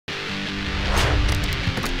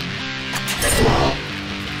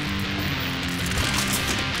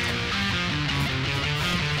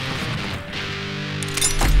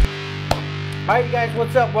Alright you guys,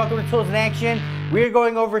 what's up? Welcome to Tools in Action. We're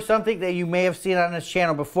going over something that you may have seen on this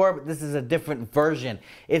channel before, but this is a different version.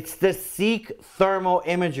 It's the Seek Thermal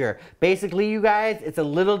Imager. Basically, you guys, it's a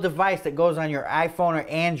little device that goes on your iPhone or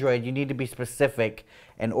Android. You need to be specific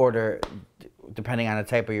in order, depending on the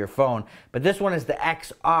type of your phone. But this one is the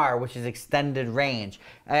XR, which is extended range.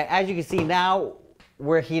 As you can see now,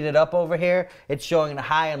 we're heated up over here. It's showing the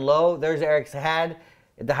high and low. There's Eric's head.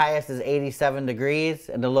 The highest is 87 degrees,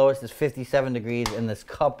 and the lowest is 57 degrees in this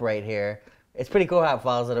cup right here. It's pretty cool how it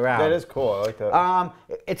follows it around. That is cool. I like that.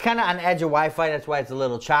 It's kind of on the edge of Wi-Fi. That's why it's a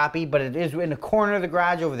little choppy, but it is in the corner of the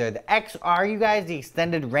garage over there. The XR, you guys, the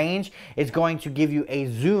extended range, is going to give you a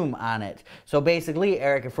zoom on it. So basically,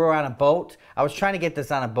 Eric, if we're on a boat, I was trying to get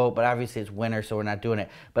this on a boat, but obviously it's winter, so we're not doing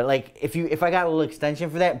it. But like, if I got a little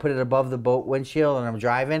extension for that and put it above the boat windshield and I'm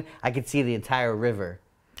driving, I could see the entire river.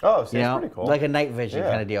 Oh, so that's pretty cool. Like a night vision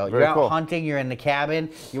kind of deal. You're out hunting, you're in the cabin,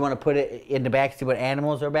 you want to put it in the back, see what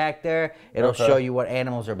animals are back there. It'll show you what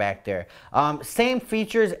animals are back there. Same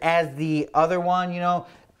features as the other one, you know.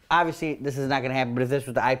 Obviously, this is not going to happen, but if this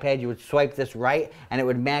was the iPad, you would swipe this right, and it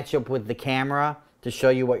would match up with the camera to show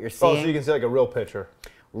you what you're seeing. Oh, so you can see like a real picture.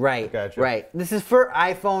 Right, gotcha. Right. This is for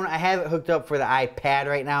iPhone. I have it hooked up for the iPad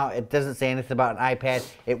right now. It doesn't say anything about an iPad.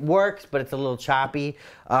 It works, but it's a little choppy.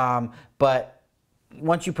 But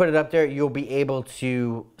once you put it up there, you'll be able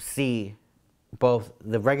to see both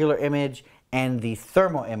the regular image and the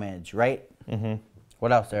thermal image, right? Mm-hmm.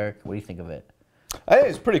 What else, Eric? What do you think of it? I think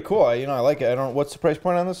it's pretty cool. I like it. I don't. What's the price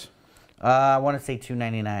point on this? I want to say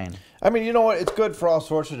 $299. I mean, you know what? It's good for all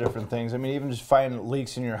sorts of different things. I mean, even just finding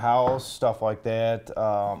leaks in your house, stuff like that.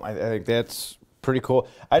 I think that's pretty cool.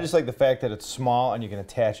 I just like the fact that it's small and you can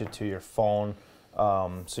attach it to your phone.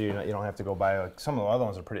 So you don't have to go buy, like, some of the other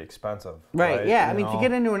ones are pretty expensive. Right, yeah. I mean, to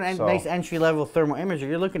get into a nice entry-level thermal imager,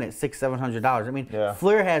 you're looking at $600–700. I mean,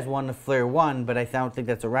 FLIR has one, the FLIR 1, but I don't think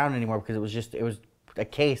that's around anymore because it was a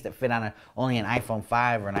case that fit on only an iPhone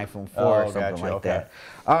 5 or an iPhone 4 or something like that.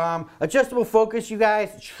 Adjustable focus, you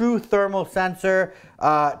guys. True thermal sensor.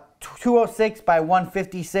 206 by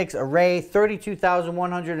 156 array.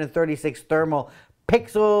 32,136 thermal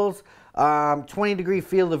pixels. 20-degree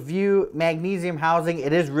field of view, magnesium housing.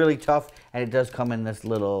 It is really tough, and it does come in this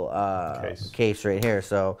little case right here.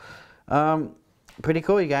 So, pretty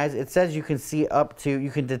cool, you guys. It says you can see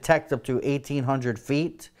you can detect up to 1,800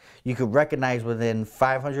 feet. You can recognize within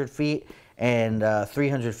 500 feet, and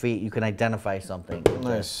 300 feet you can identify something.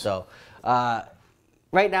 Nice. So,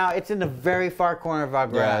 right now it's in the very far corner of our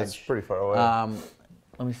garage. Yeah, it's pretty far away.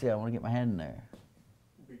 Let me see. I want to get my head in there.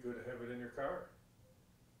 It'd be good to have it in your car.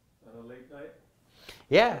 On a late night?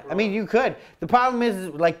 Yeah, I mean, you could. The problem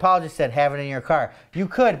is, like Paul just said, have it in your car. You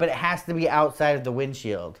could, but it has to be outside of the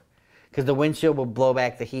windshield because the windshield will blow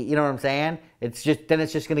back the heat. You know what I'm saying? Then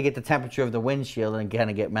it's just going to get the temperature of the windshield and kind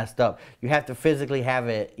of get messed up. You have to physically have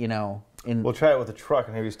it, you know. We'll try it with a truck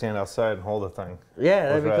and have you stand outside and hold the thing. Yeah,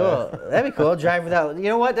 that'd be cool. That'd be cool. Drive without. You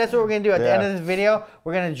know what? That's what we're gonna do at the end of this video.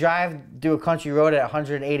 We're gonna do a country road at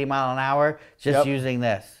 180 mile an hour, just using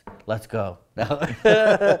this. Let's go.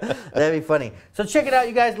 That'd be funny. So check it out,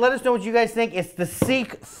 you guys. Let us know what you guys think. It's the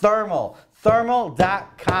Seek Thermal.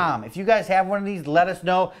 Thermal.com. If you guys have one of these, let us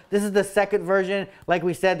know. This is the second version. Like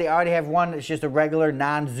we said, they already have one. It's just a regular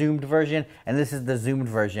non-zoomed version, and this is the zoomed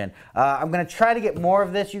version. I'm going to try to get more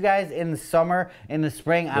of this, you guys, in the summer, in the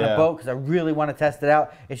spring on a boat because I really want to test it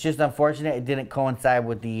out. It's just unfortunate it didn't coincide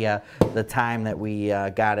with the time that we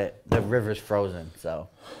got it. The river's frozen, so.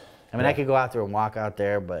 I mean, I could go out there and walk out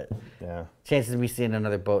there, but chances of me seeing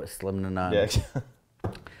another boat is slim to none.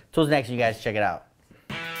 Tools in Action, you guys. Check it out.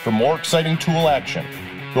 For more exciting tool action,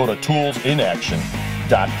 go to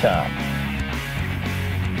toolsinaction.com.